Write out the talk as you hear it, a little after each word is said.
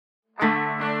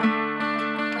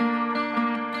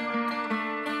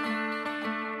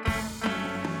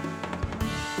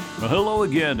Hello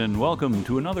again, and welcome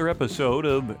to another episode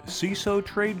of CISO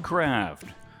Tradecraft,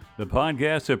 the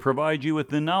podcast that provides you with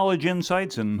the knowledge,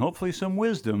 insights, and hopefully some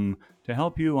wisdom to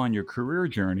help you on your career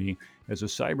journey as a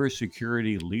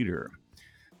cybersecurity leader.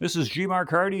 This is G. Mark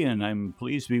Hardy, and I'm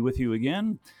pleased to be with you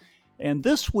again. And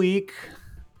this week,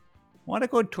 I want to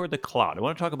go toward the cloud. I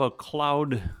want to talk about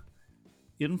cloud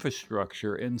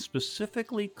infrastructure, and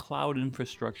specifically cloud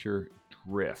infrastructure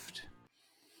drift.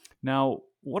 Now,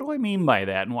 what do I mean by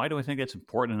that, and why do I think it's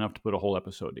important enough to put a whole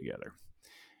episode together?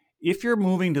 If you're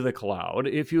moving to the cloud,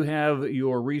 if you have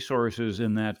your resources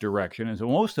in that direction, as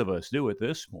most of us do at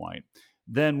this point,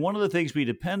 then one of the things we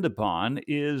depend upon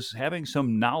is having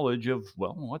some knowledge of,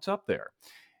 well, what's up there.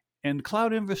 And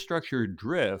cloud infrastructure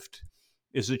drift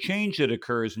is a change that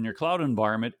occurs in your cloud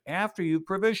environment after you've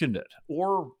provisioned it.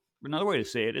 Or another way to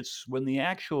say it, it's when the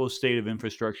actual state of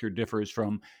infrastructure differs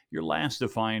from your last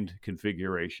defined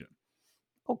configuration.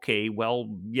 Okay,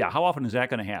 well, yeah, how often is that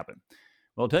going to happen?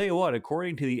 Well, I'll tell you what,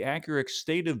 according to the Accurate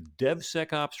State of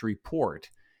DevSecOps report,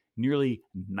 nearly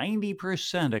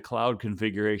 90% of cloud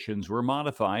configurations were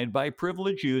modified by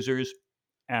privileged users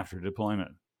after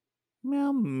deployment.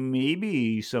 Well,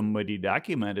 maybe somebody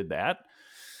documented that,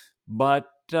 but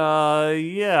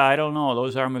yeah, I don't know.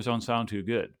 Those numbers don't sound too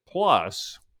good.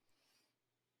 Plus,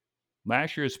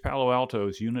 last year's Palo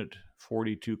Alto's Unit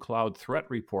 42 Cloud Threat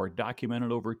Report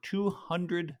documented over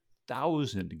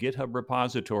 200,000 GitHub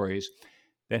repositories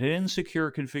that had insecure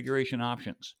configuration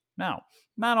options. Now,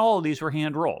 not all of these were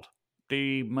hand-rolled.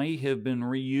 They may have been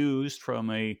reused from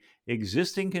an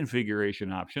existing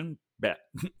configuration option that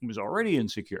was already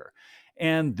insecure.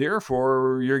 And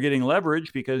therefore, you're getting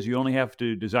leverage because you only have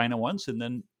to design it once and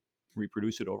then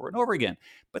reproduce it over and over again.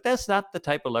 But that's not the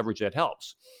type of leverage that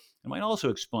helps. It might also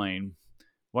explain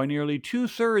why nearly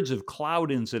 2/3 of cloud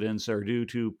incidents are due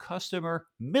to customer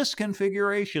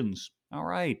misconfigurations. All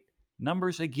right,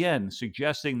 numbers again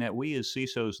suggesting that we as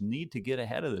CISOs need to get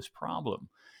ahead of this problem.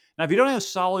 Now, if you don't have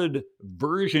solid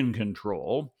version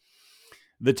control,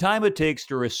 the time it takes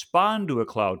to respond to a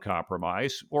cloud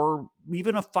compromise or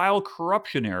even a file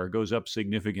corruption error goes up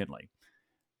significantly.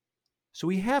 So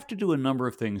we have to do a number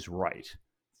of things right.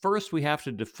 First, we have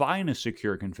to define a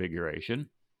secure configuration.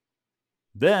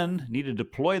 Then, need to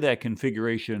deploy that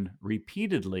configuration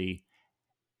repeatedly.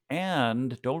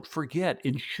 And don't forget,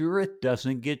 ensure it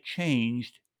doesn't get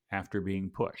changed after being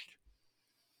pushed.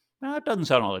 Now, it doesn't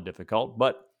sound all that difficult,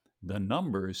 but the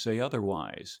numbers say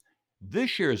otherwise.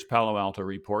 This year's Palo Alto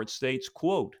report states,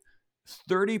 quote,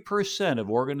 30% of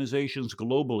organizations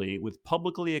globally with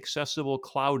publicly accessible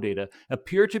cloud data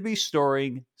appear to be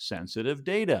storing sensitive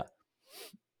data.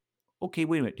 Okay,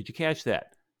 wait a minute. Did you catch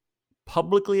that?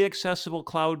 Publicly accessible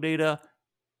cloud data,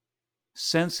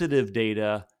 sensitive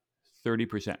data,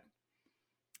 30%.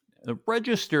 The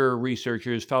Register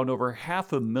researchers found over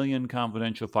 500,000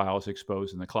 confidential files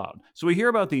exposed in the cloud. So we hear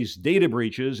about these data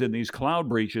breaches and these cloud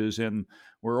breaches, and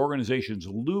where organizations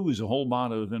lose a whole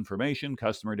lot of information,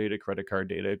 customer data, credit card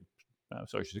data,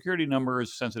 social security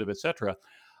numbers, sensitive, etc.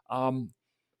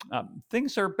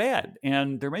 Things are bad,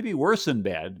 and there may be worse than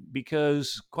bad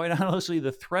because, quite honestly,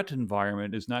 the threat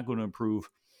environment is not going to improve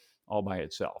all by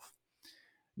itself.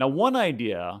 Now, one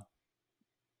idea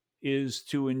is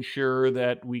to ensure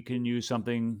that we can use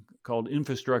something called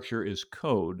infrastructure as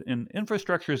code. And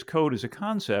infrastructure as code as a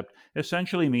concept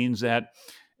essentially means that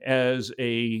as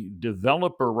a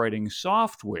developer writing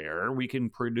software, we can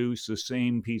produce the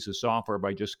same piece of software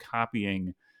by just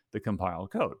copying the compiled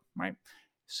code, right?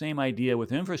 Same idea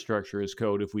with infrastructure as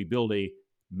code. If we build a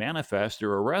manifest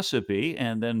or a recipe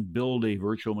and then build a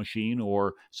virtual machine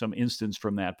or some instance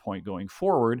from that point going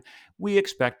forward, we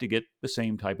expect to get the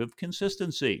same type of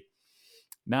consistency.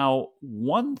 Now,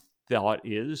 one thought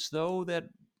is, though, that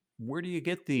where do you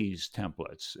get these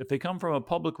templates? If they come from a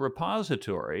public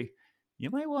repository, you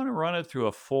might want to run it through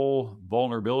a full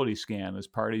vulnerability scan as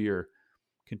part of your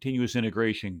continuous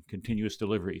integration, continuous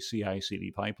delivery,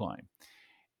 CI/CD pipeline.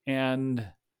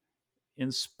 And in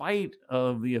spite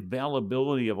of the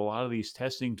availability of a lot of these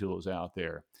testing tools out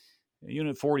there,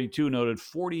 Unit 42 noted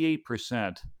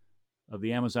 48% of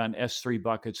the Amazon S3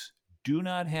 buckets do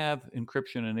not have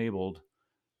encryption enabled,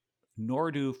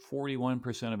 nor do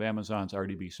 41% of Amazon's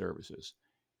RDB services.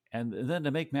 And then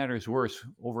to make matters worse,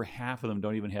 over half of them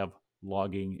don't even have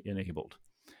logging enabled.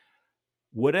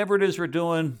 Whatever it is we're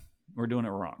doing it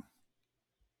wrong.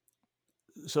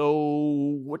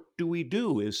 So what do we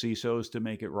do as CISOs to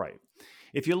make it right?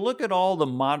 If you look at all the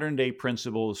modern day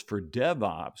principles for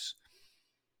DevOps,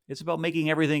 it's about making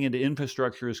everything into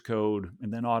infrastructure as code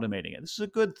and then automating it. This is a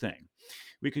good thing.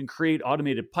 We can create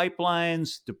automated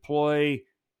pipelines, deploy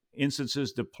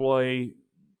instances, deploy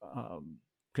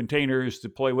containers,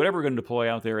 deploy whatever we're going to deploy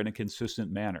out there in a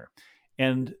consistent manner.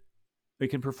 And we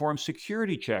can perform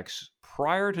security checks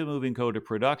prior to moving code to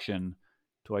production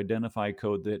to identify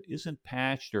code that isn't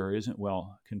patched or isn't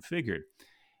well configured.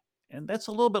 And that's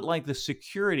a little bit like the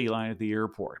security line at the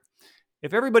airport.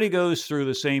 If everybody goes through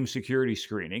the same security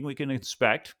screening, we can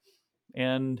inspect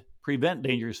and prevent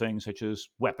dangerous things such as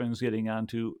weapons getting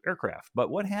onto aircraft. But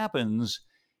what happens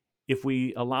if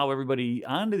we allow everybody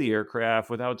onto the aircraft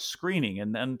without screening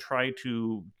and then try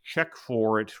to check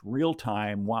for it real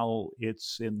time while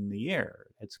it's in the air?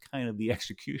 It's kind of the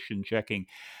execution checking.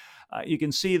 You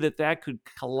can see that could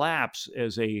collapse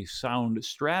as a sound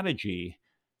strategy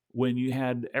when you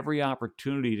had every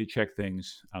opportunity to check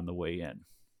things on the way in.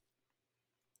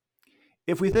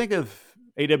 If we think of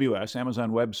AWS,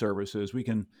 Amazon Web Services, we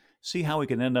can see how we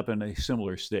can end up in a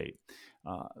similar state.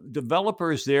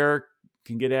 Developers there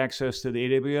can get access to the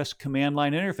AWS command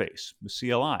line interface, the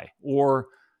CLI, or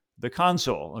the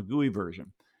console, a GUI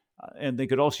version. And they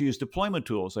could also use deployment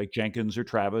tools like Jenkins or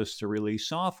Travis to release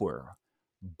software.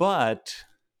 But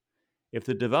if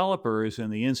the developer is in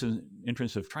the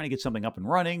interest of trying to get something up and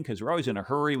running, because we're always in a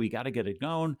hurry, we got to get it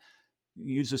going,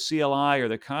 use the CLI or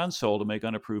the console to make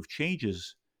unapproved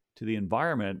changes to the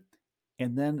environment,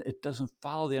 and then it doesn't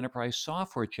follow the enterprise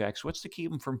software checks, what's to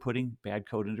keep them from putting bad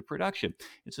code into production?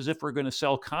 It's as if we're going to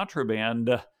sell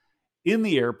contraband in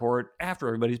the airport after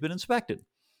everybody's been inspected.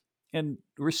 And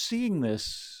we're seeing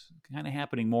this kind of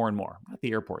happening more and more. Not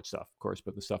the airport stuff, of course,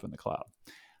 but the stuff in the cloud.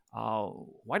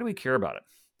 Why do we care about it?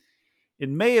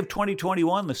 In May of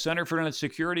 2021, the Center for Internet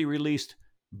Security released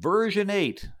version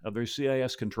 8 of their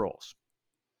CIS controls.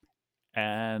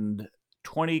 And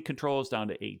 20 controls down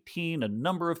to 18, a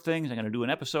number of things. I'm going to do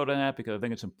an episode on that because I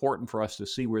think it's important for us to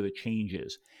see where the change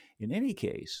is. In any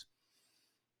case,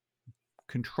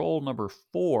 control number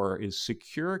 4 is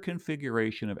secure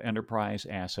configuration of enterprise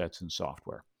assets and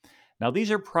software. Now,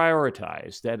 these are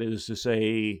prioritized. That is to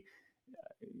say,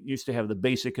 used to have the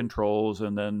basic controls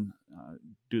and then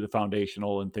do the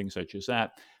foundational and things such as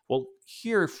that. Well,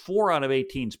 here, 4 out of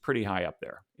 18 is pretty high up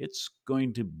there. It's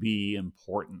going to be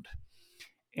important.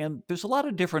 And there's a lot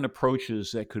of different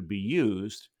approaches that could be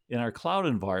used in our cloud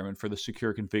environment for the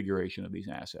secure configuration of these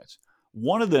assets.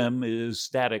 One of them is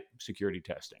static security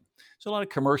testing. So a lot of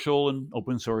commercial and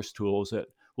open source tools that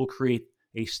will create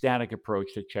a static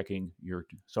approach to checking your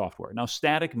software. Now,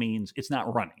 static means it's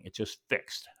not running. It's just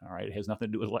fixed. All right. It has nothing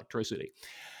to do with electricity.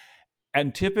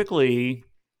 And typically,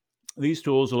 these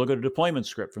tools will look at a deployment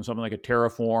script from something like a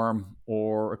Terraform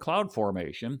or a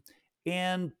CloudFormation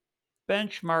and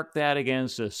benchmark that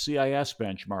against a CIS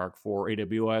benchmark for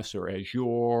AWS or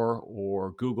Azure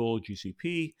or Google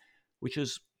GCP, which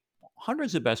is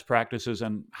hundreds of best practices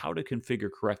on how to configure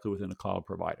correctly within a cloud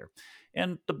provider.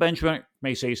 And the benchmark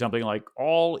may say something like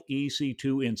all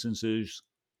EC2 instances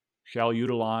shall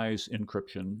utilize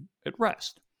encryption at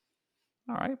rest.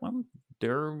 All right, well,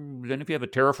 then if you have a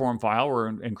Terraform file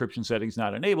where encryption settings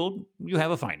not enabled, you have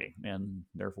a finding, and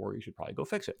therefore you should probably go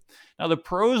fix it. Now, the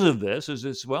pros of this is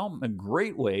it's, well, a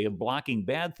great way of blocking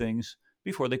bad things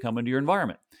before they come into your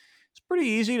environment. It's pretty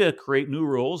easy to create new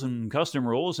rules and custom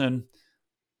rules, and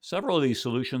several of these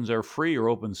solutions are free or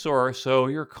open source, so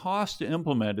your cost to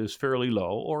implement is fairly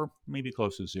low or maybe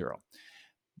close to zero.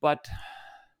 But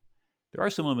there are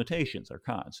some limitations or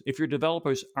cons. If your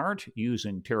developers aren't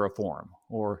using Terraform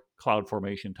or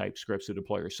CloudFormation type scripts to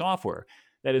deploy your software,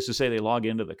 that is to say they log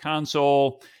into the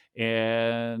console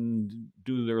and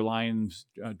do their lines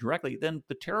directly, then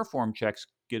the Terraform checks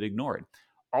get ignored.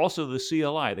 Also, the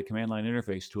CLI, the command line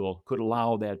interface tool, could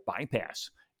allow that bypass,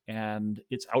 and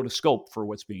it's out of scope for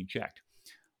what's being checked.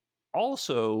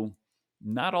 Also,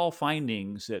 not all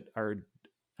findings that are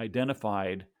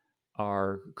identified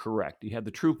are correct. You have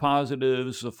the true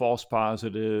positives, the false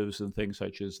positives, and things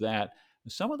such as that.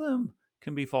 Some of them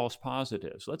can be false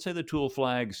positives. Let's say the tool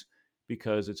flags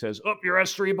because it says, oh, your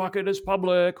S3 bucket is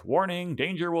public. Warning,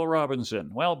 danger, Will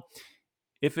Robinson. Well,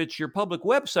 if it's your public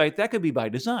website, that could be by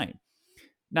design.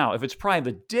 Now, if it's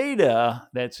private data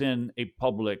that's in a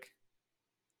public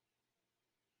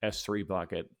S3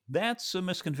 bucket, that's a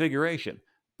misconfiguration.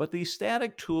 But these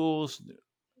static tools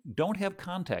don't have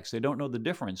context. They don't know the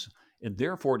difference. And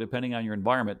therefore, depending on your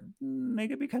environment, they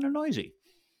could be kind of noisy.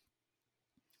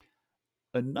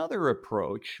 Another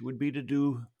approach would be to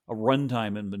do a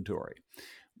runtime inventory.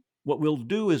 What we'll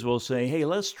do is we'll say, hey,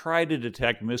 let's try to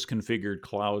detect misconfigured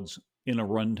clouds in a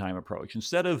runtime approach.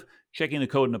 Instead of checking the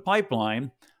code in the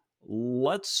pipeline,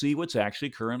 let's see what's actually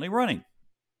currently running.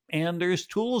 And there's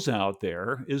tools out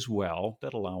there as well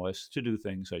that allow us to do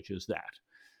things such as that.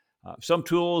 Some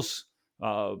tools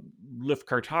Lift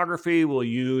Cartography will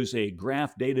use a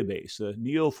graph database, the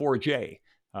Neo4j,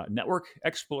 Network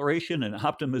Exploration and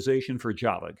Optimization for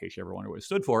Java, in case you ever wonder what it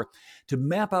stood for, to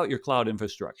map out your cloud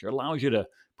infrastructure. It allows you to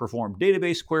perform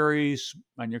database queries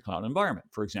on your cloud environment.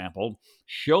 For example,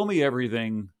 show me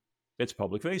everything that's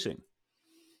public facing.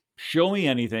 Show me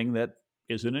anything that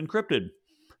isn't encrypted.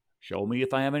 Show me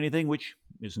if I have anything which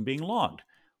isn't being logged.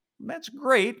 That's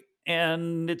great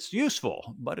and it's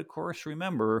useful. But of course,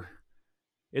 remember,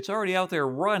 it's already out there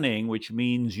running, which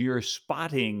means you're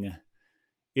spotting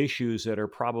issues that are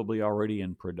probably already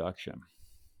in production.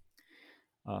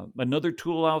 Another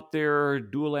tool out there,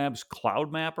 Dual Labs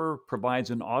Cloud Mapper,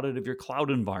 provides an audit of your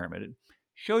cloud environment. It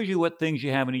shows you what things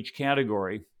you have in each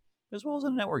category, as well as a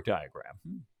network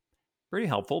diagram. Pretty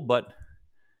helpful, but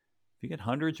if you get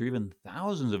hundreds or even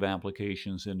thousands of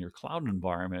applications in your cloud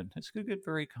environment, it's going to get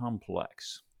very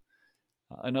complex.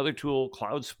 Another tool,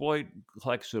 CloudSploit,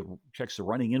 checks the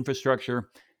running infrastructure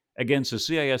against the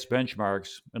CIS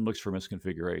benchmarks and looks for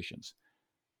misconfigurations.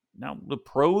 Now, the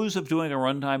pros of doing a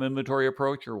runtime inventory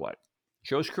approach are what?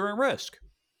 Shows current risk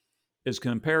as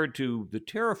compared to the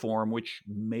Terraform, which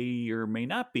may or may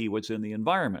not be what's in the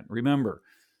environment. Remember,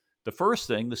 the first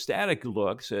thing, the static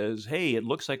look says, hey, it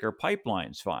looks like our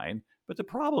pipeline's fine, but the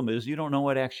problem is you don't know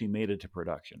what actually made it to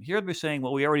production. Here they're saying,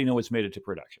 well, we already know what's made it to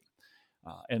production.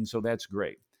 And so that's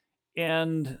great.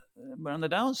 And but on the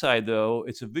downside, though,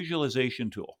 it's a visualization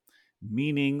tool,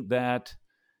 meaning that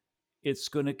it's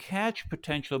going to catch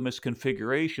potential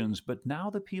misconfigurations, but now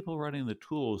the people running the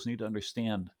tools need to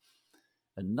understand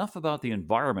enough about the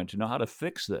environment to know how to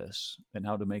fix this and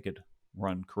how to make it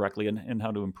run correctly and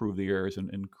how to improve the errors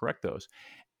and correct those.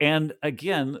 And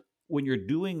again, when you're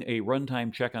doing a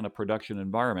runtime check on a production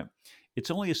environment,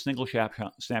 it's only a single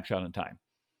snapshot in time.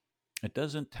 It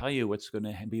doesn't tell you what's going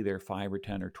to be there 5 or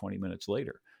 10 or 20 minutes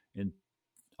later. And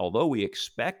although we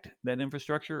expect that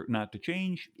infrastructure not to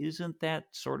change, isn't that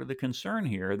sort of the concern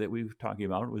here that we've talking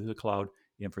about with the cloud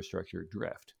infrastructure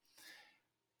drift?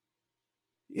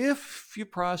 If you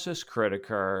process credit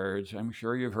cards, I'm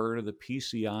sure you've heard of the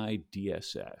PCI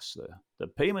DSS, the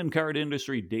Payment Card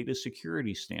Industry Data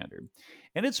Security Standard,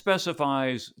 and it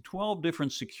specifies 12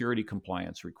 different security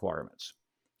compliance requirements.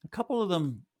 A couple of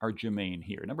them are germane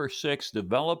here. Number 6,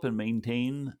 develop and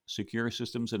maintain secure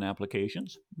systems and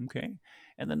applications. Okay.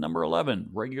 And then number 11,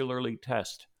 regularly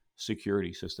test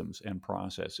security systems and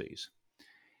processes.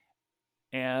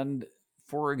 And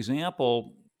for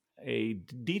example, a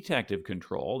detective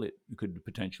control that you could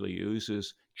potentially use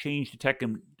is change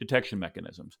detection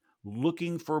mechanisms,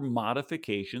 looking for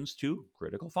modifications to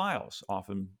critical files.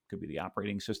 Often could be the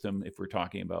operating system if we're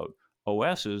talking about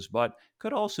OSs, but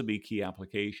could also be key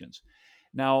applications.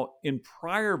 Now, in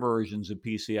prior versions of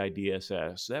PCI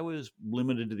DSS, that was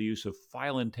limited to the use of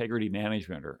File Integrity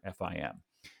Management, or FIM.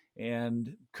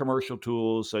 And commercial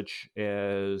tools such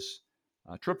as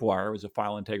Tripwire was a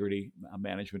file integrity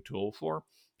management tool for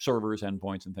servers,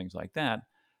 endpoints, and things like that.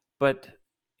 But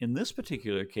in this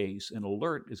particular case, an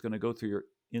alert is going to go through your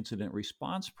incident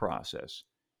response process.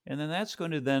 And then that's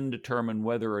going to then determine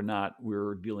whether or not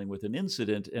we're dealing with an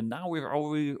incident. And now we're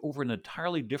over an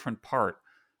entirely different part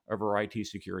of our IT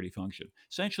security function.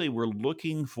 Essentially, we're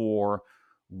looking for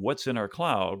what's in our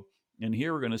cloud. And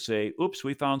here we're going to say, oops,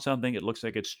 we found something. It looks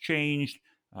like it's changed.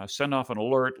 Send off an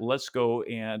alert. Let's go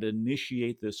and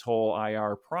initiate this whole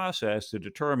IR process to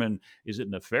determine, is it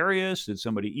nefarious? Did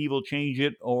somebody evil change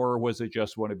it? Or was it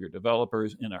just one of your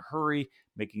developers in a hurry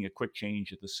making a quick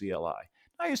change at the CLI?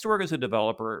 I used to work as a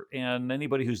developer, and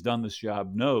anybody who's done this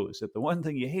job knows that the one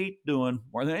thing you hate doing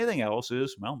more than anything else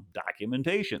is, well,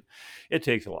 documentation. It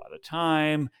takes a lot of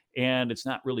time, and it's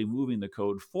not really moving the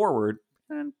code forward.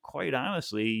 And quite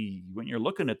honestly, when you're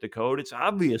looking at the code, it's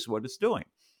obvious what it's doing.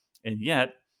 And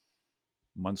yet,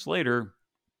 months later,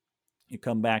 you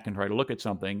come back and try to look at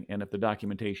something, and if the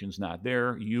documentation's not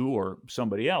there, you or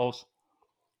somebody else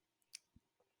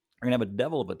are going to have a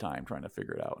devil of a time trying to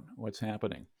figure it out, what's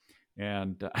happening.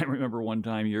 And I remember one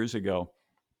time years ago,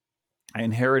 I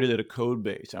inherited a code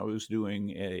base. I was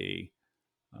doing a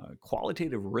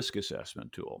qualitative risk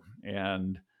assessment tool,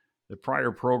 and the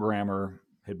prior programmer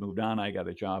had moved on. I got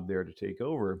a job there to take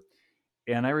over.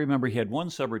 And I remember he had one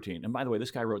subroutine. And by the way,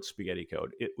 this guy wrote spaghetti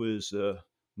code. It was the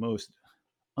most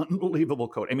unbelievable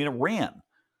code. I mean, it ran,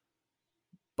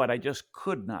 but I just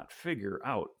could not figure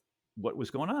out what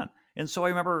was going on. And so I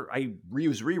remember I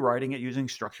was rewriting it using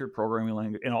structured programming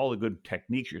language and all the good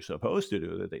techniques you're supposed to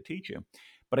do that they teach you.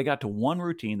 But I got to one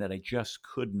routine that I just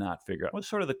could not figure out. It was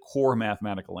sort of the core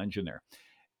mathematical engine there.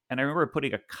 And I remember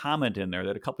putting a comment in there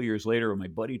that a couple of years later, when my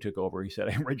buddy took over, he said,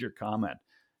 I read your comment.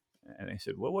 And I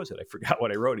said, what was it? I forgot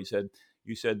what I wrote.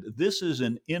 You said, this is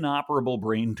an inoperable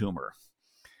brain tumor.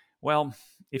 Well,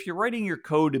 if you're writing your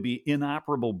code to be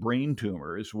inoperable brain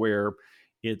tumors, where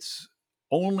it's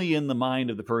only in the mind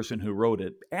of the person who wrote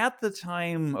it at the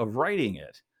time of writing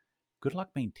it, good luck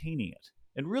maintaining it.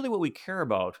 And really, what we care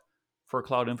about for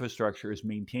cloud infrastructure is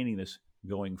maintaining this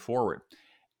going forward.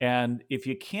 And if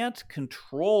you can't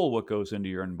control what goes into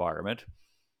your environment,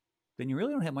 then you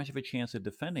really don't have much of a chance of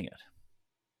defending it.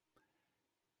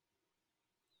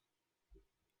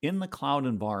 In the cloud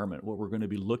environment, what we're going to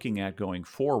be looking at going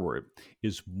forward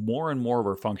is more and more of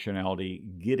our functionality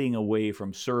getting away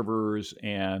from servers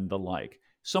and the like.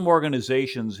 Some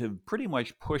organizations have pretty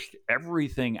much pushed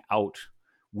everything out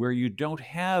where you don't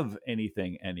have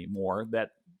anything anymore that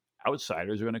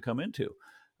outsiders are going to come into.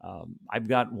 I've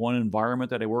got one environment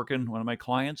that I work in, one of my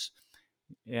clients,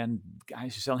 and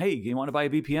guys are saying, hey, you want to buy a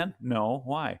VPN? No.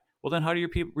 Why? Well, then how do your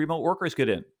remote workers get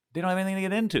in? They don't have anything to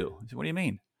get into. I said, what do you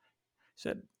mean? I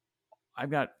said, I've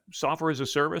got software as a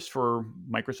service for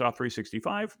Microsoft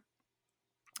 365.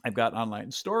 I've got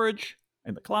online storage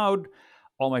in the cloud.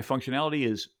 All my functionality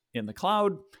is in the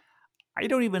cloud. I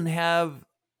don't even have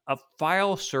a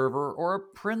file server or a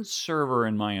print server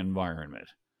in my environment.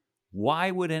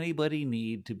 Why would anybody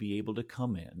need to be able to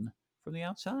come in from the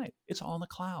outside? It's all in the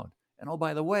cloud. And oh,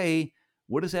 by the way,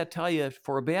 what does that tell you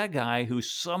for a bad guy who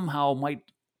somehow might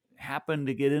happen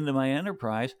to get into my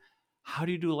enterprise? How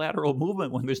do you do lateral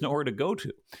movement when there's nowhere to go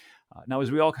to? Now, as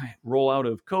we all roll out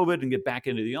of COVID and get back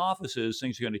into the offices,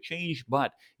 things are going to change.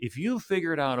 But if you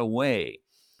figured out a way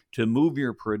to move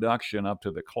your production up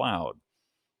to the cloud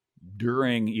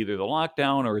during either the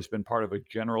lockdown or has been part of a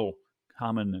general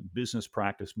common business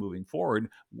practice moving forward,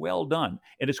 well done.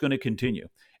 And it's going to continue.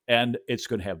 And it's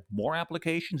going to have more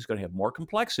applications, it's going to have more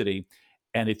complexity.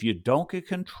 And if you don't get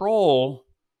control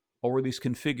over these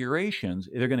configurations,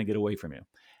 they're going to get away from you.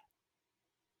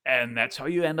 And that's how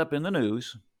you end up in the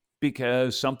news,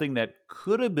 because something that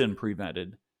could have been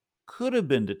prevented, could have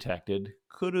been detected,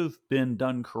 could have been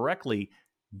done correctly,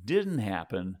 didn't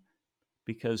happen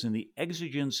because in the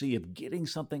exigency of getting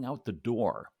something out the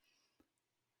door,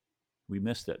 we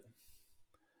missed it.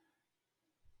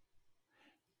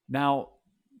 Now,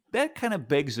 that kind of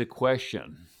begs the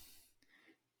question,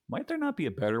 might there not be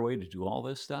a better way to do all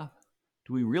this stuff?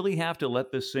 Do we really have to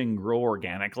let this thing grow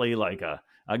organically like a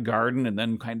garden and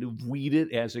then kind of weed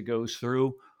it as it goes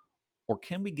through? Or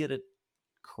can we get it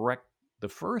correct the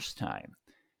first time?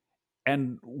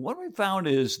 And what we found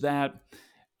is that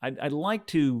I'd like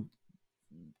to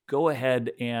go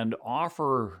ahead and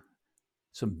offer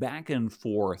some back and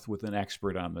forth with an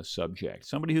expert on the subject,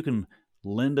 somebody who can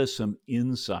lend us some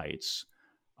insights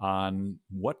on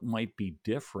what might be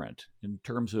different in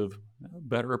terms of a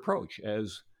better approach.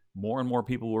 As more and more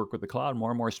people work with the cloud,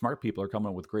 more and more smart people are coming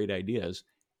up with great ideas.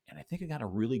 And I think I got a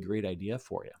really great idea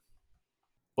for you.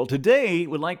 Well, today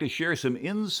we'd like to share some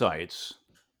insights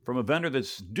from a vendor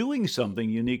that's doing something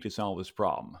unique to solve this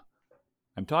problem.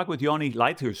 I'm talking with Yoni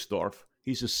Leitersdorf.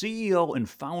 He's the CEO and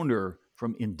founder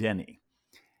from Indeni.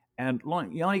 And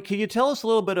Yoni, can you tell us a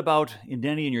little bit about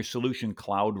Indeni and your solution,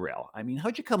 CloudRail? I mean,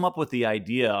 how'd you come up with the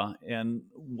idea, and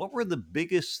what were the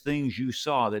biggest things you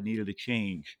saw that needed to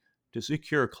change to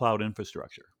secure cloud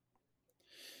infrastructure?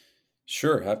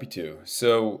 Sure, happy to.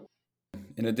 So,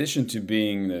 in addition to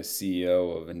being the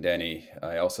CEO of Indeni,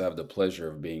 I also have the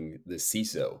pleasure of being the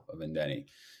CISO of Indeni.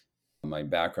 My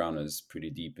background is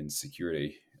pretty deep in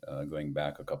security, going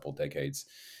back a couple decades.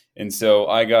 And so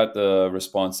I got the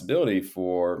responsibility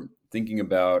for thinking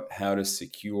about how to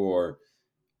secure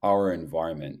our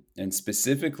environment. And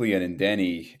specifically at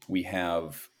Indeni, we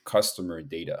have customer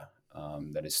data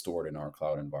that is stored in our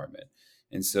cloud environment.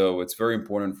 And so it's very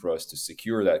important for us to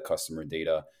secure that customer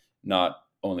data, not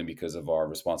only because of our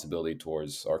responsibility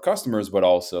towards our customers, but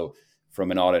also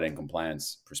from an audit and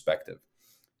compliance perspective.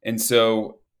 And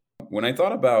so when I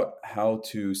thought about how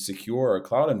to secure a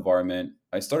cloud environment,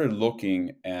 I started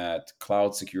looking at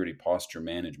cloud security posture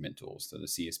management tools, so the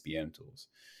CSPM tools.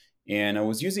 And I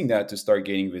was using that to start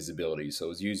gaining visibility. So I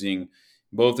was using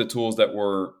both the tools that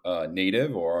were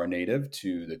native or are native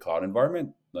to the cloud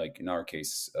environment, like in our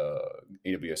case,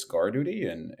 AWS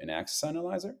GuardDuty and Access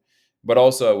Analyzer. But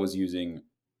also I was using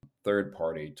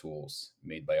third-party tools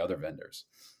made by other vendors.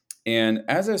 And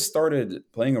as I started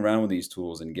playing around with these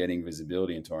tools and getting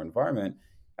visibility into our environment,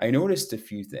 I noticed a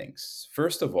few things.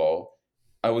 First of all,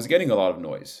 I was getting a lot of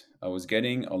noise. I was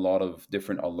getting a lot of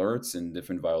different alerts and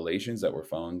different violations that were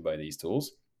found by these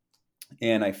tools.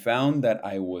 And I found that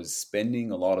I was spending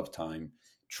a lot of time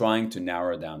trying to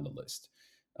narrow down the list.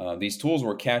 These tools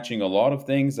were catching a lot of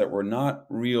things that were not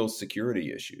real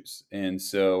security issues. And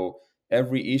so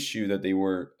every issue that they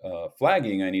were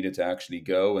flagging, I needed to actually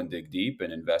go and dig deep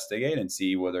and investigate and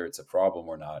see whether it's a problem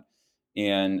or not.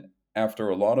 And after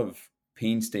a lot of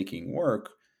painstaking work,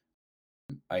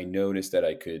 I noticed that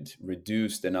I could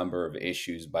reduce the number of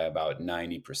issues by about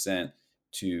 90%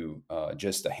 to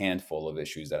just a handful of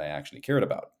issues that I actually cared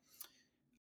about.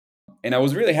 And I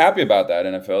was really happy about that.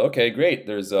 And I felt, okay, great.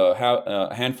 There's a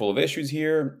handful of issues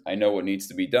here. I know what needs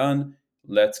to be done.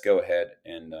 Let's go ahead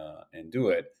and do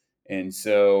it. And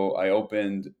so I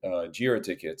opened Jira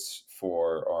tickets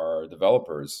for our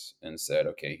developers and said,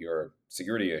 okay, here are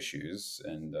security issues,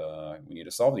 and we need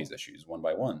to solve these issues one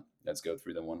by one. Let's go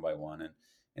through them one by one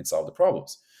and solve the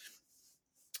problems.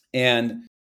 And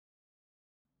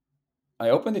I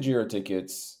opened the Jira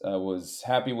tickets. I was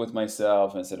happy with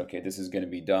myself and said, okay, this is going to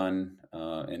be done.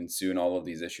 And soon all of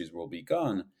these issues will be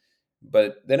gone.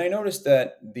 But then I noticed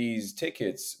that these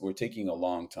tickets were taking a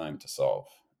long time to solve.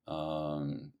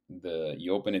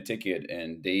 You open a ticket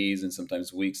and days and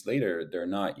sometimes weeks later, they're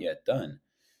not yet done.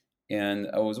 And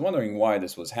I was wondering why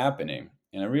this was happening.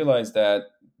 And I realized that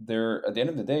at the end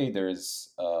of the day,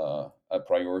 there's a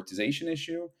prioritization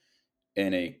issue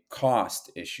and a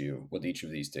cost issue with each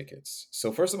of these tickets.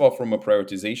 So, first of all, from a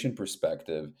prioritization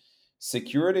perspective,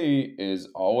 security is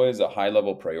always a high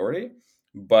level priority,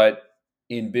 but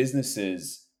in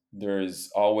businesses, there's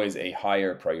always a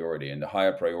higher priority, and the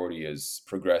higher priority is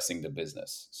progressing the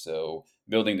business. So,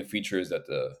 building the features that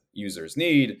the users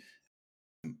need,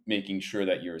 making sure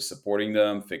that you're supporting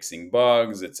them, fixing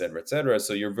bugs, et cetera, et cetera.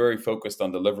 So, you're very focused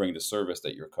on delivering the service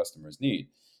that your customers need.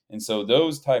 And so,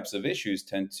 those types of issues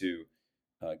tend to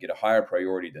get a higher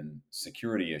priority than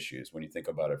security issues when you think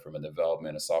about it from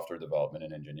a software development,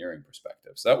 and engineering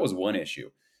perspective. So that was one issue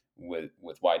with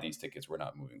why these tickets were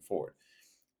not moving forward.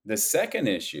 The second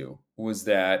issue was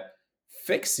that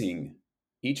fixing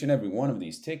each and every one of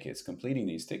these tickets, completing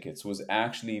these tickets, was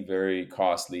actually very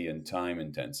costly and time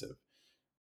intensive.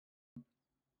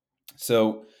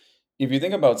 So if you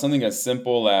think about something as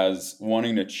simple as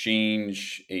wanting to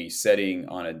change a setting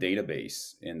on a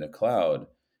database in the cloud,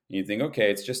 you think, okay,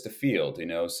 it's just a field,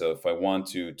 So if I want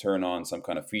to turn on some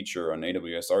kind of feature on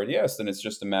AWS RDS, then it's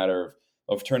just a matter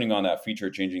of turning on that feature,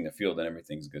 changing the field, and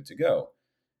everything's good to go.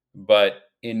 But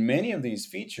in many of these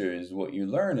features, what you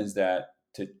learn is that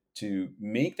to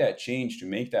make that change, to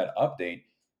make that update,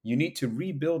 you need to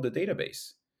rebuild the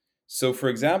database. So, for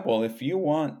example, if you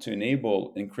want to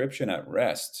enable encryption at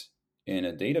rest in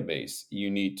a database, you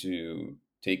need to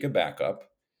take a backup,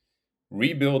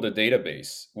 rebuild a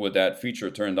database with that feature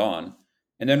turned on,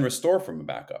 and then restore from a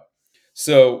backup.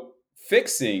 So,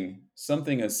 fixing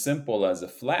something as simple as a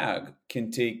flag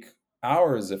can take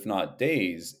hours, if not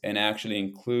days, and actually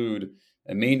include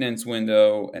a maintenance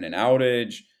window and an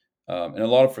outage and a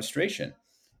lot of frustration.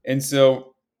 And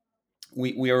so,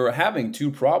 we are having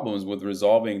two problems with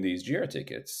resolving these Jira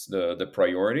tickets: the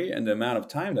priority and the amount of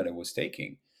time that it was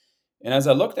taking. And as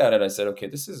I looked at it, I said, okay,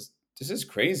 this is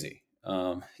crazy.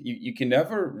 You can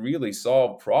never really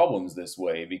solve problems this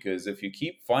way, because if you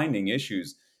keep finding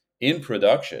issues in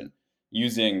production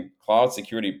using cloud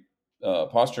security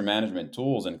posture management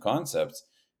tools and concepts,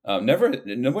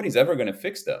 nobody's ever going to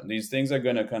fix them. These things are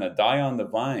going to kind of die on the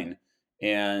vine,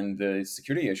 and the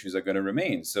security issues are going to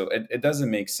remain. So it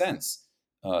doesn't make sense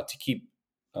to keep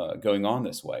going on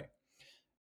this way.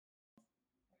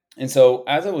 And so,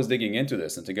 as I was digging into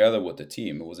this, and together with the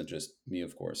team, it wasn't just me,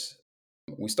 of course,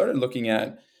 we started looking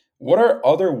at what are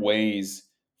other ways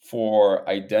for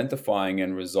identifying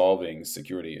and resolving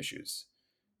security issues.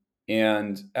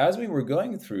 And as we were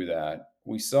going through that,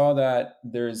 we saw that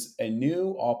there's a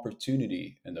new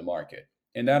opportunity in the market.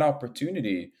 And that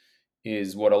opportunity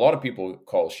is what a lot of people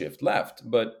call shift left.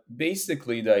 But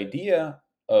basically, the idea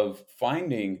of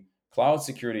finding cloud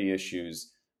security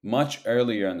issues much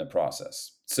earlier in the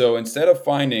process. So instead of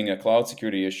finding a cloud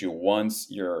security issue once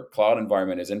your cloud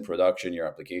environment is in production, your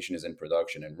application is in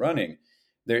production and running,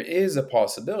 there is a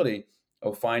possibility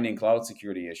of finding cloud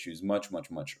security issues much,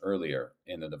 much, much earlier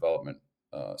in the development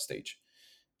stage.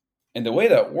 And the way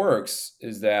that works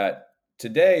is that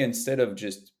today, instead of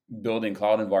just building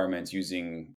cloud environments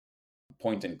using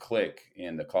point and click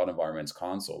in the cloud environments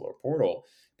console or portal,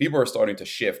 people are starting to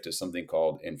shift to something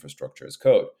called infrastructure as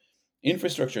code.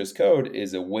 Infrastructure as code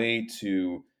is a way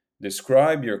to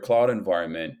describe your cloud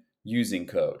environment using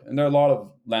code. And there are a lot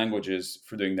of languages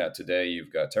for doing that today.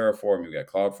 You've got Terraform, you've got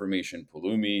CloudFormation,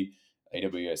 Pulumi,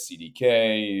 AWS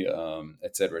CDK,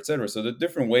 et cetera, et cetera. So there are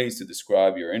different ways to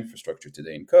describe your infrastructure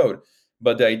today in code.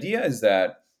 But the idea is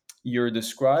that you're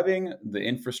describing the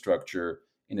infrastructure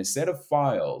in a set of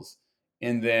files,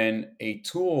 And then a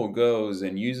tool goes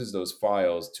and uses those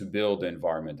files to build the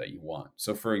environment that you want.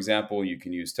 So, for example, you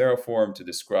can use Terraform to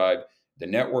describe the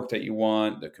network that you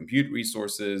want, the compute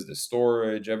resources, the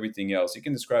storage, everything else. You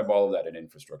can describe all of that in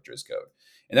infrastructure as code.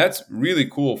 And that's really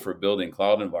cool for building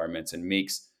cloud environments and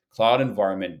makes cloud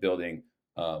environment building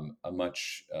a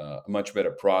much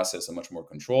better process, a much more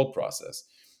controlled process.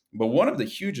 But one of the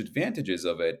huge advantages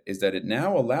of it is that it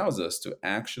now allows us to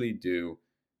actually do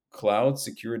cloud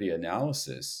security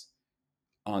analysis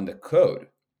on the code.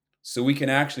 So we can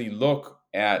actually look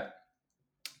at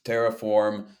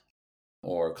Terraform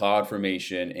or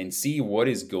CloudFormation and see what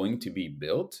is going to be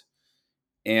built,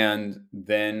 and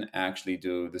then actually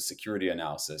do the security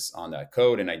analysis on that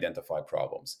code and identify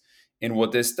problems. And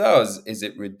what this does is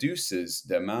it reduces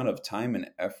the amount of time and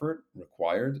effort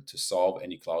required to solve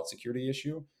any cloud security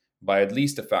issue by at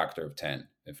least a factor of 10,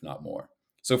 if not more.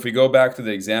 So if we go back to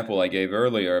the example I gave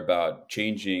earlier about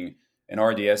changing an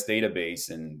RDS database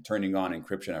and turning on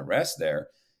encryption at rest there,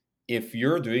 if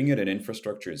you're doing it in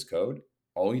infrastructure as code,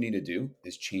 all you need to do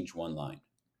is change one line.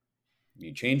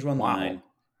 You change one Wow. line,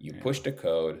 you Yeah. push the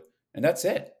code, and that's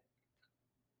it.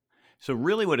 So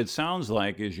really what it sounds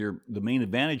like is the main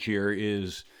advantage here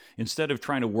is instead of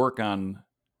trying to work on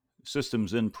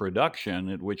systems in production,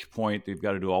 at which point they've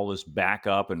got to do all this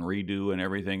backup and redo and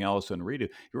everything else and redo,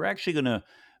 you're actually going to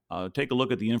take a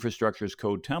look at the infrastructure as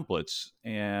code templates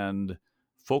and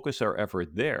focus our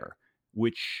effort there,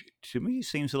 which to me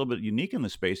seems a little bit unique in the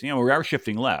space. We are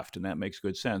shifting left, and that makes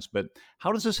good sense. But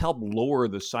how does this help lower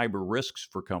the cyber risks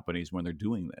for companies when they're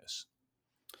doing this?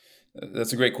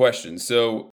 That's a great question.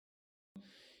 So,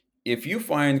 if you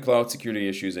find cloud security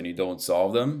issues and you don't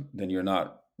solve them, then you're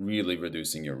not really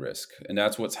reducing your risk. And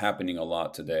that's what's happening a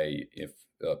lot today if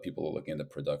people are looking at the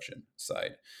production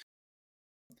side.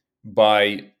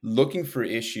 By looking for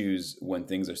issues when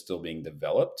things are still being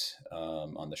developed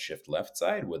on the shift left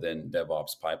side within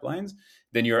DevOps pipelines,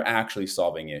 then you're actually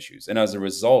solving issues. And as a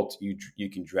result, you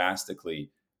can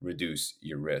drastically reduce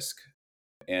your risk.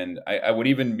 And I would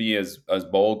even be as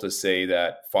bold to say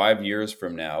that 5 years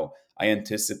from now, I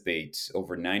anticipate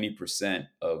over 90%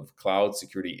 of cloud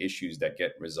security issues that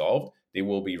get resolved, they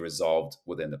will be resolved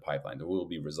within the pipeline. They will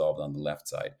be resolved on the left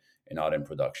side and not in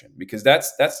production, because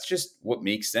that's just what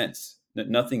makes sense.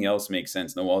 Nothing else makes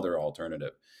sense. No other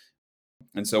alternative.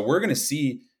 And so we're going to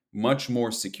see much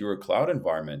more secure cloud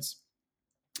environments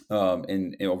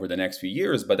in over the next few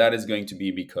years, but that is going to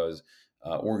be because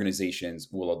organizations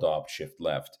will adopt shift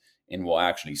left and will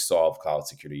actually solve cloud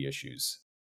security issues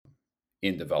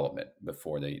in development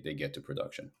before they get to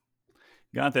production.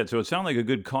 Got that. So it sounds like a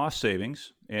good cost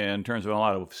savings in terms of a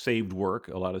lot of saved work,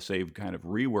 a lot of saved kind of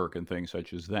rework and things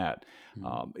such as that.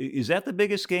 Mhm. Is that the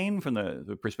biggest gain from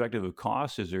the perspective of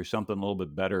cost? Is there something a little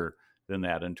bit better than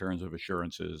that in terms of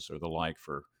assurances or the like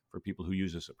for people who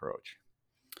use this approach?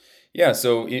 Yeah,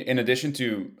 so in addition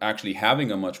to actually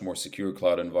having a much more secure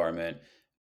cloud environment,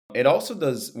 it also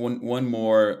does one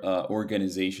more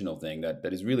organizational thing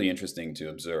that is really interesting to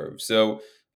observe. So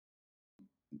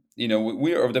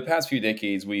we over the past few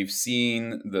decades, we've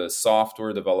seen the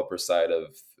software developer side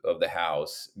of the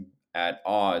house at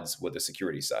odds with the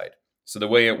security side. So the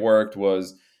way it worked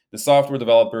was the software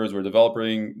developers were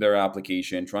developing their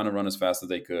application, trying to run as fast as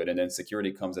they could, and then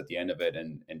security comes at the end of it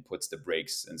and puts the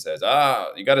brakes and says,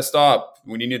 you got to stop.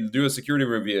 We need to do a security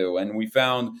review, and we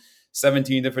found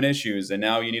 17 different issues, and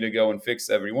now you need to go and fix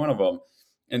every one of them.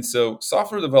 And so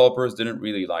software developers didn't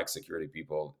really like security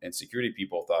people, and security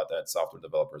people thought that software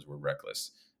developers were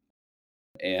reckless.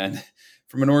 And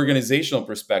from an organizational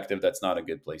perspective, that's not a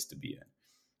good place to be in.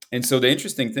 And so the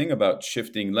interesting thing about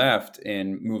shifting left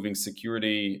and moving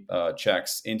security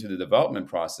checks into the development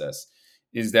process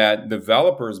is that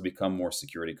developers become more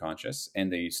security conscious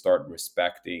and they start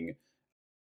respecting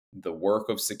the work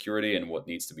of security and what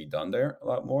needs to be done there a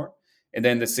lot more. And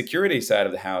then the security side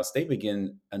of the house, they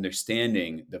begin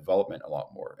understanding development a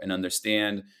lot more and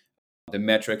understand the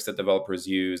metrics that developers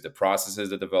use, the processes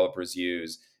that developers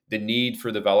use, the need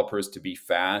for developers to be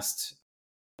fast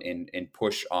and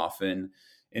push often.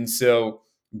 And so,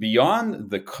 beyond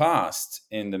the cost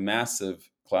and the massive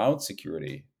cloud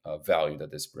security value that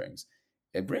this brings,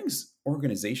 it brings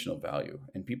organizational value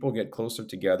and people get closer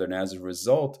together. And as a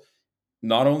result,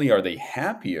 not only are they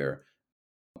happier,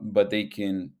 but they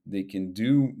can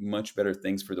do much better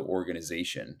things for the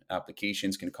organization.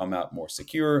 Applications can come out more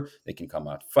secure, they can come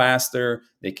out faster,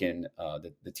 they can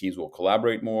the teams will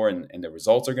collaborate more, and the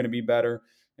results are going to be better.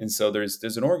 And so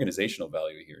there's an organizational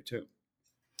value here too.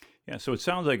 Yeah, so it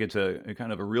sounds like it's a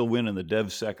kind of a real win in the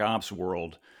DevSecOps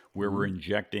world where we're Mhm.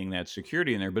 injecting that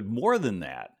security in there. But more than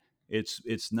that,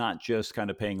 It's not just kind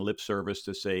of paying lip service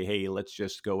to say, hey, let's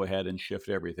just go ahead and shift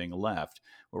everything left.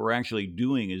 What we're actually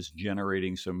doing is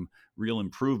generating some real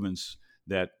improvements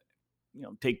that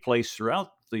take place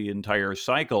throughout the entire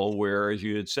cycle, where, as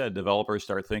you had said, developers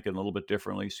start thinking a little bit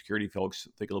differently, security folks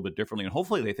think a little bit differently, and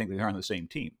hopefully they think they are on the same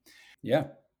team. Yeah.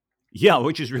 Yeah,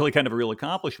 which is really kind of a real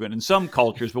accomplishment in some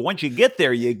cultures. But once you get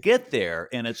there,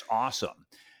 and it's awesome.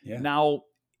 Yeah. Now,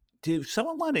 if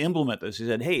someone want to implement this, he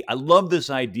said, hey, I love this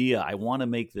idea, I want to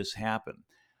make this happen.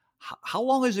 How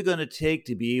long is it going to take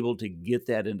to be able to get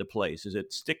that into place? Is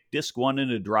it stick disk one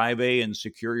into drive A and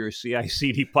secure your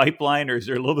CI/CD pipeline, or is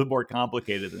there a little bit more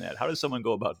complicated than that? How does someone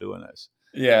go about doing this?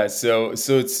 Yeah, so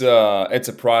it's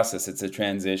a process, it's a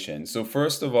transition. So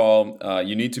first of all,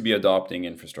 you need to be adopting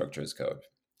infrastructure as code.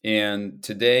 And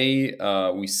today,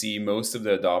 we see most of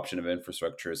the adoption of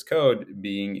infrastructure as code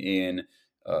being in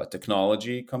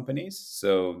technology companies.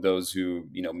 So those who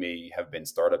may have been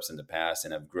startups in the past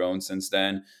and have grown since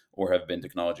then, or have been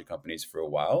technology companies for a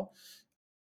while.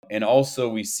 And also,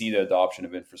 we see the adoption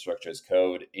of infrastructure as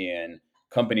code in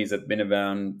companies that have been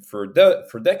around for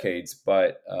decades,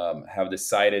 but have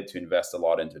decided to invest a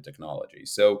lot into technology.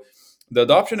 So, the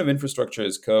adoption of infrastructure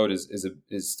as code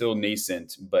is still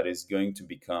nascent, but is going to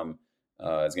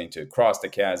cross the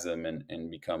chasm and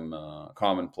become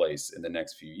commonplace in the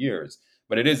next few years.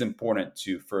 But it is important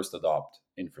to first adopt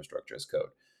infrastructure as code.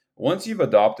 Once you've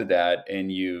adopted that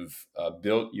and you've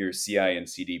built your CI and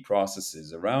CD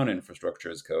processes around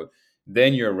infrastructure as code,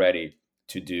 then you're ready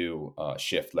to do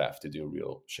shift left, to do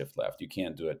real shift left. You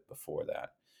can't do it before that.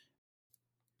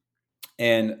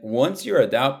 And once you're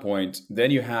at that point,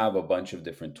 then you have a bunch of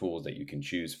different tools that you can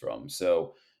choose from.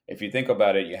 So if you think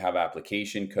about it, you have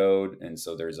application code. And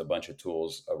so there's a bunch of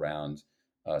tools around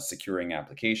securing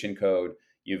application code.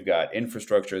 You've got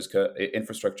infrastructure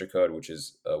code, which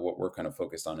is what we're kind of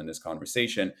focused on in this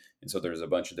conversation. And so there's a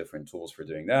bunch of different tools for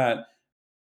doing that.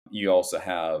 You also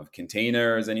have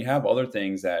containers, and you have other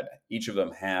things that each of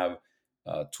them have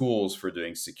tools for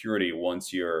doing security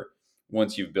once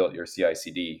you've built your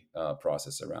CI/CD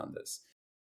process around this.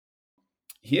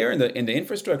 Here in the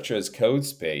infrastructure as code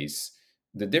space,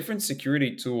 the different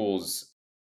security tools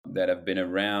that have been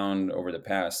around over the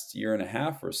past year and a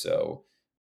half or so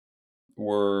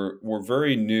were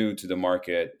very new to the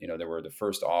market. They were the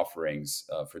first offerings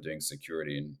for doing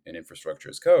security and infrastructure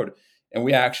as code, and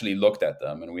we actually looked at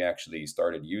them and we actually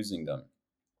started using them.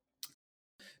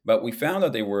 But we found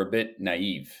that they were a bit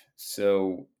naive.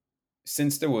 So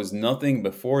since there was nothing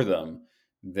before them,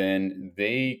 then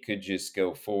they could just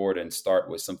go forward and start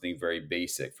with something very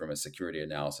basic from a security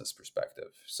analysis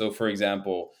perspective. So, for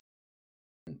example,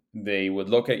 they would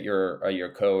look at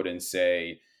your code and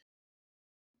say,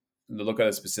 look at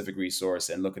a specific resource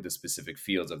and look at the specific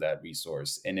fields of that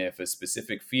resource. And if a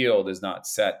specific field is not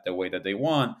set the way that they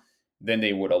want, then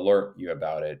they would alert you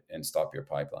about it and stop your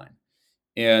pipeline.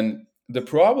 And the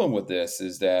problem with this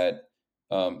is that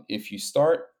if you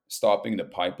start stopping the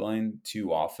pipeline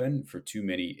too often for too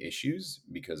many issues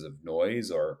because of noise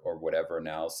or whatever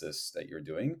analysis that you're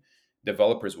doing,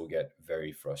 developers will get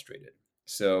very frustrated.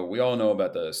 So we all know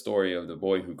about the story of the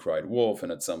boy who cried wolf,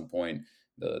 and at some point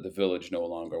the village no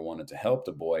longer wanted to help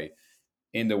the boy.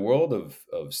 In the world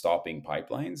of stopping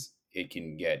pipelines, it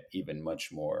can get even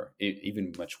much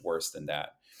worse than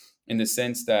that, in the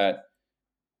sense that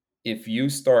if you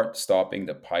start stopping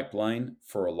the pipeline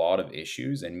for a lot of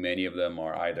issues, and many of them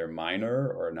are either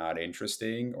minor or not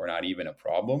interesting or not even a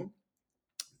problem,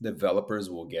 developers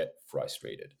will get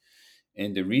frustrated.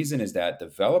 And the reason is that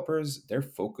developers, they're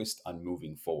focused on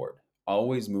moving forward,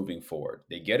 always moving forward.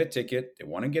 They get a ticket, they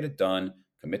want to get it done,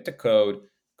 commit the code,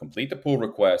 complete the pull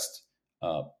request,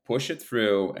 push it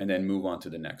through, and then move on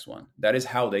to the next one. That is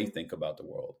how they think about the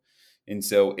world. And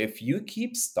so if you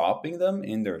keep stopping them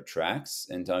in their tracks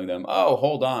and telling them, oh,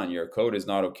 hold on, your code is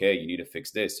not okay, you need to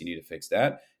fix this, you need to fix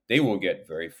that, they will get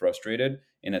very frustrated.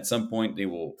 And at some point, they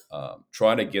will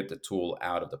try to get the tool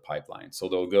out of the pipeline. So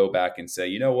they'll go back and say,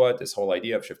 you know what, this whole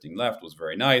idea of shifting left was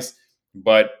very nice,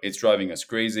 but it's driving us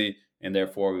crazy. And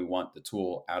therefore, we want the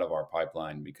tool out of our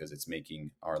pipeline because it's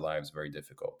making our lives very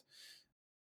difficult.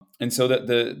 And so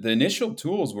the initial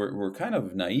tools were kind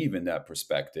of naive in that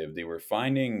perspective. They were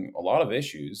finding a lot of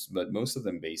issues, but most of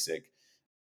them basic,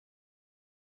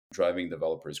 driving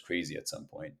developers crazy at some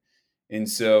point. And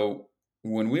so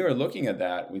when we were looking at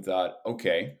that, we thought,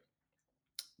 okay,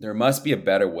 there must be a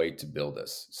better way to build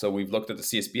this. So we've looked at the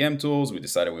CSPM tools. We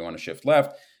decided we want to shift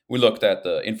left. We looked at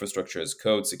the infrastructure as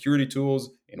code security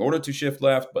tools in order to shift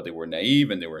left, but they were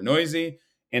naive and they were noisy,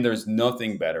 and there's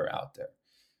nothing better out there.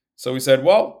 So we said,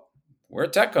 well, we're a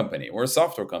tech company, we're a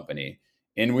software company,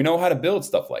 And we know how to build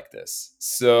stuff like this.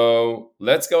 So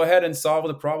let's go ahead and solve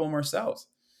the problem ourselves.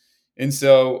 And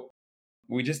so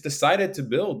we just decided to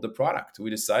build the product. We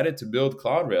decided to build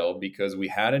CloudRail because we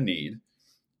had a need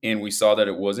and we saw that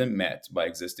it wasn't met by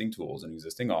existing tools and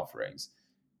existing offerings.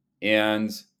 And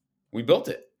we built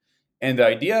it. And the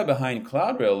idea behind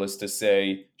CloudRail is to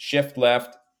say shift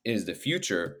left is the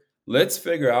future. Let's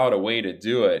figure out a way to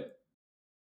do it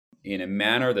in a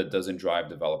manner that doesn't drive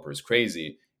developers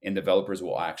crazy and developers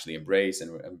will actually embrace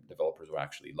and developers will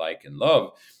actually like and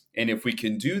love. And if we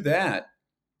can do that,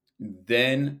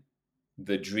 then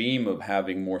the dream of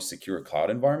having more secure cloud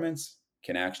environments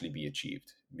can actually be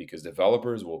achieved because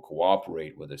developers will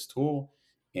cooperate with this tool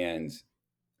and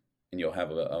you'll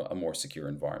have a more secure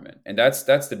environment. And that's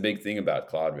the big thing about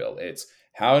CloudRail. It's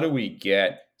how do we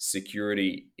get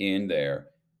security in there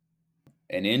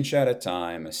an inch at a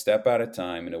time, a step at a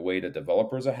time, in a way that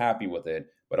developers are happy with it,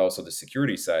 but also the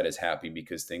security side is happy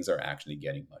because things are actually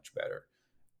getting much better.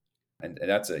 And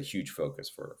that's a huge focus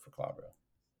for CloudRail.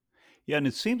 Yeah, and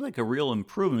it seems like a real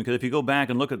improvement because if you go back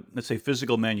and look at, let's say,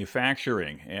 physical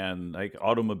manufacturing and like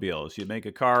automobiles, you make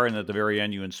a car and at the very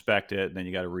end you inspect it and then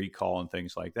you got a recall and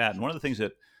things like that. And one of the things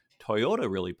that Toyota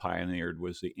really pioneered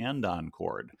was the andon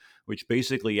cord, which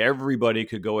basically everybody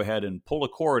could go ahead and pull a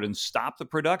cord and stop the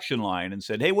production line and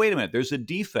said, hey, wait a minute, there's a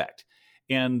defect.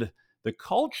 And the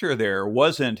culture there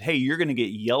wasn't, hey, you're going to get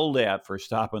yelled at for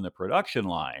stopping the production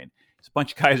line. It's a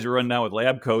bunch of guys who run down with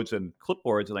lab coats and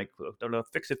clipboards and like, no,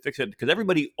 fix it, because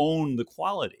everybody owned the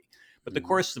quality. But of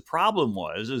course, the problem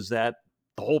is that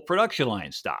the whole production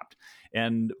line stopped.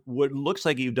 And what looks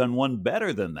like you've done one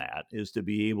better than that is to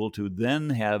be able to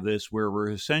then have this where we're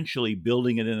essentially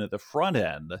building it in at the front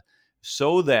end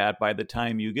so that by the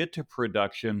time you get to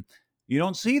production, you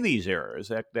don't see these errors.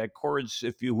 That cord's,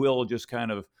 if you will, just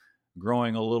kind of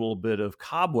growing a little bit of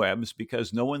cobwebs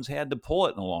because no one's had to pull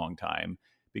it in a long time.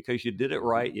 Because you did it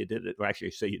right, you did it. Well,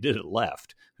 actually, say you did it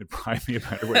left. Would probably be a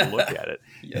better way to look at it.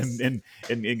 Yes.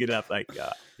 and get up like,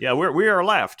 yeah, we are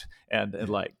left, and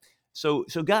like, so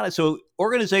got it. So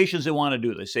organizations that want to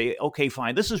do this say, okay,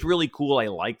 fine, this is really cool. I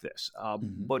like this,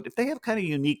 but if they have kind of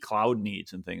unique cloud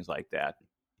needs and things like that,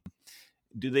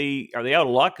 are they out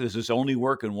of luck? Does this only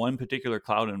work in one particular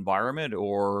cloud environment,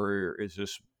 or is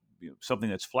this something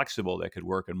that's flexible that could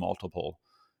work in multiple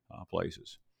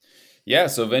places? Yeah,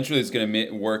 so eventually it's going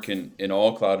to work in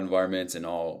all cloud environments in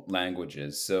all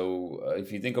languages. So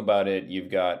if you think about it,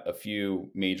 you've got a few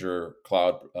major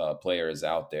cloud players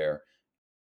out there,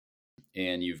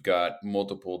 and you've got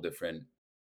multiple different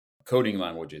coding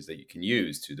languages that you can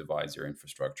use to devise your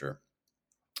infrastructure.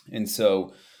 And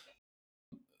so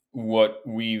what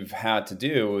we've had to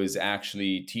do is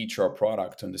actually teach our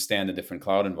product to understand the different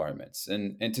cloud environments.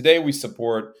 And today we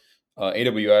support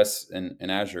AWS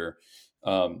and Azure.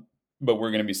 But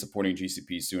we're going to be supporting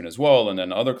GCP soon as well, and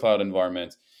then other cloud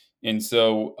environments. And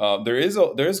so there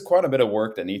is quite a bit of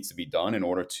work that needs to be done in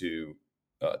order to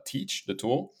teach the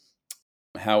tool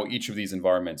how each of these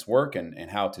environments work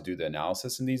and how to do the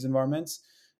analysis in these environments.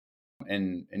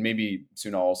 And maybe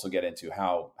soon I'll also get into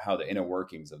how the inner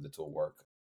workings of the tool work.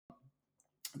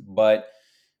 But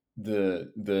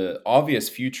the obvious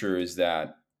future is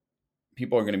that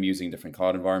people are going to be using different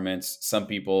cloud environments. Some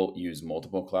people use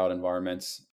multiple cloud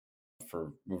environments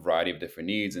for a variety of different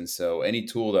needs. And so any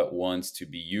tool that wants to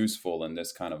be useful in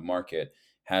this kind of market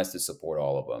has to support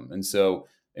all of them.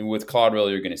 And with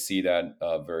CloudRail, you're going to see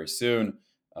that very soon.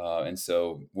 And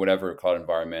so whatever cloud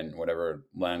environment, whatever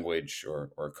language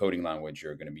or coding language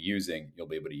you're going to be using, you'll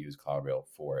be able to use CloudRail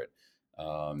for it.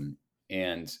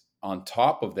 And on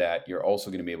top of that, you're also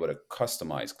going to be able to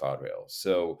customize CloudRail.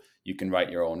 So you can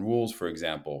write your own rules, for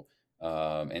example,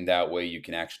 and that way you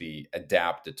can actually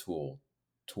adapt the tool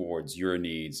towards your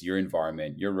needs, your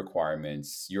environment, your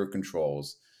requirements, your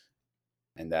controls,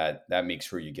 and that makes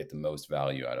sure you get the most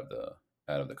value out of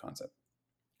the concept.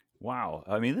 Wow,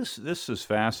 I mean this is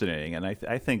fascinating, and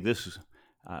I think this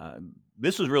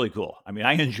is really cool. I mean,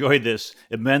 I enjoyed this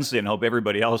immensely, and hope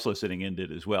everybody else listening in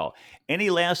did as well. Any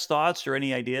last thoughts or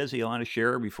any ideas that you want to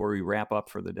share before we wrap up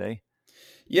for the day?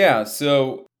 Yeah.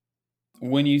 So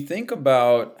when you think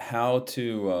about how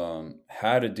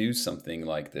to do something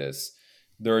like this,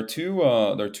 there are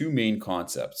two main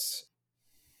concepts.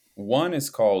 One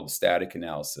is called static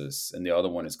analysis, and the other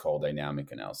one is called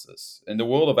dynamic analysis. In the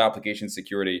world of application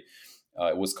security,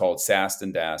 it was called SAST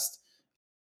and DAST,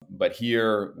 but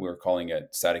here we're calling it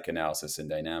static analysis and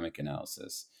dynamic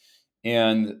analysis.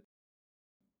 And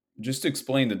just to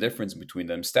explain the difference between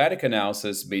them, static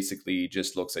analysis basically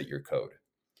just looks at your code.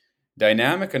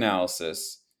 Dynamic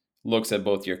analysis looks at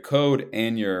both your code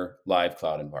and your live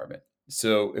cloud environment.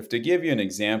 So if to give you an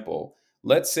example,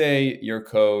 let's say your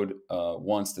code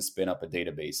wants to spin up a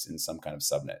database in some kind of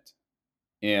subnet,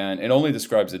 and it only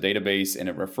describes the database and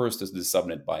it refers to the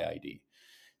subnet by ID.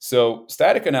 So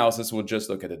static analysis will just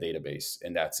look at the database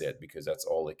and that's it, because that's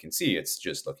all it can see. It's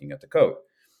just looking at the code.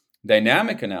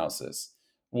 Dynamic analysis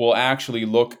will actually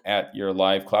look at your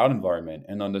live cloud environment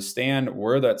and understand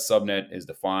where that subnet is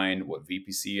defined, what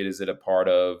VPC it is it a part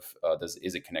of,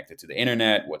 is it connected to the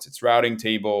internet, what's its routing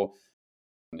table,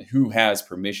 who has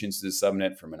permissions to the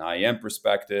subnet from an IAM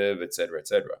perspective, et cetera, et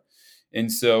cetera.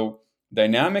 And so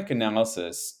dynamic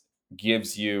analysis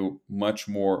gives you much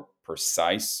more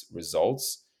precise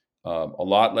results, a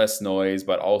lot less noise,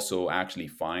 but also actually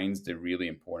finds the really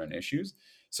important issues.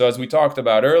 So as we talked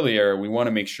about earlier, we want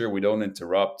to make sure we don't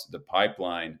interrupt the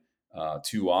pipeline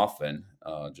too often,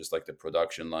 just like the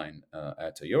production line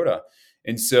at Toyota.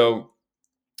 And so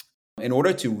in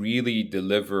order to really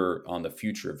deliver on the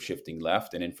future of shifting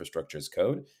left and infrastructure as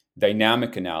code,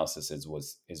 dynamic analysis is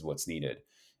what's needed.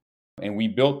 And we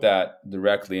built that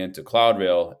directly into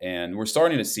CloudRail. And we're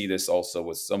starting to see this also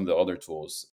with some of the other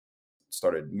tools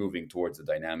started moving towards the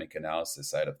dynamic analysis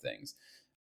side of things.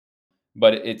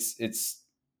 But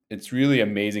it's really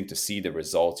amazing to see the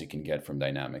results you can get from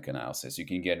dynamic analysis. You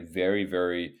can get very,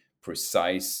 very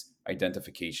precise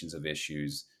identifications of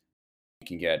issues. You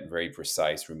can get very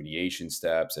precise remediation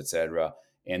steps, etc.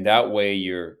 And that way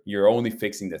you're only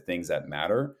fixing the things that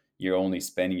matter. You're only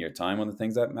spending your time on the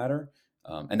things that matter.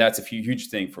 And that's a huge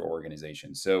thing for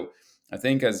organizations. So I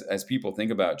think as people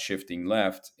think about shifting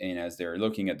left and as they're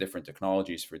looking at different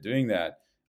technologies for doing that,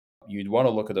 you'd want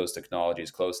to look at those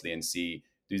technologies closely and see,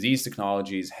 do these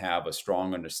technologies have a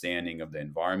strong understanding of the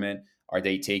environment? Are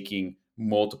they taking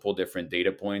multiple different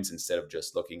data points instead of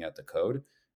just looking at the code?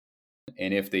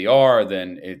 And if they are,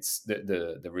 then it's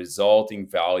the resulting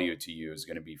value to you is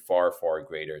going to be far, far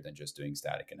greater than just doing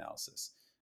static analysis.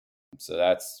 So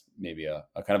that's maybe a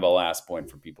kind of a last point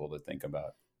for people to think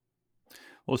about.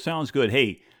 Well, sounds good.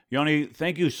 Hey, Yoni,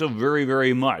 thank you so very,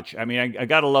 very much. I mean, I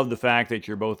got to love the fact that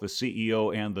you're both the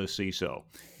CEO and the CISO.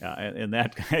 And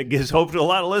that gives hope to a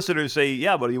lot of listeners say,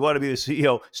 yeah, but you want to be the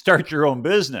CEO, start your own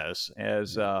business.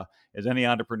 As any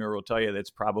entrepreneur will tell you, that's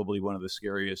probably one of the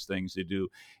scariest things to do.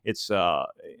 It's,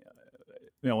 I've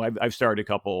started a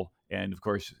couple, and of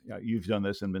course, you've done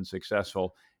this and been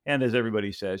successful. And as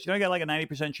everybody says, you got like a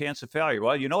 90% chance of failure.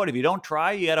 Well, you know what? If you don't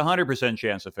try, you got a 100%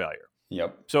 chance of failure.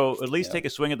 Yep. So at least take a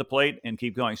swing at the plate and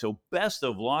keep going. So best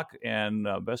of luck and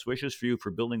best wishes for you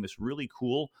for building this really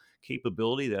cool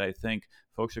capability that I think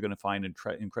folks are going to find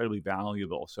incredibly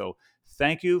valuable. So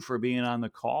thank you for being on the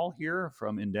call here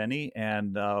from Indeni,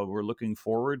 and we're looking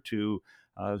forward to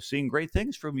seeing great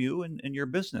things from you and your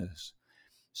business.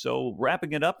 So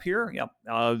wrapping it up here,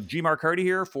 G. Mark Hardy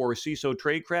here for CISO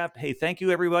Tradecraft. Hey, thank you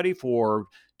everybody for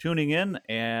tuning in.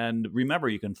 And remember,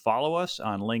 you can follow us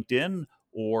on LinkedIn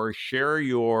or share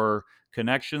your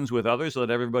connections with others.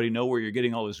 Let everybody know where you're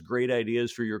getting all these great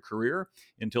ideas for your career.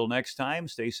 Until next time,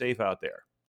 stay safe out there.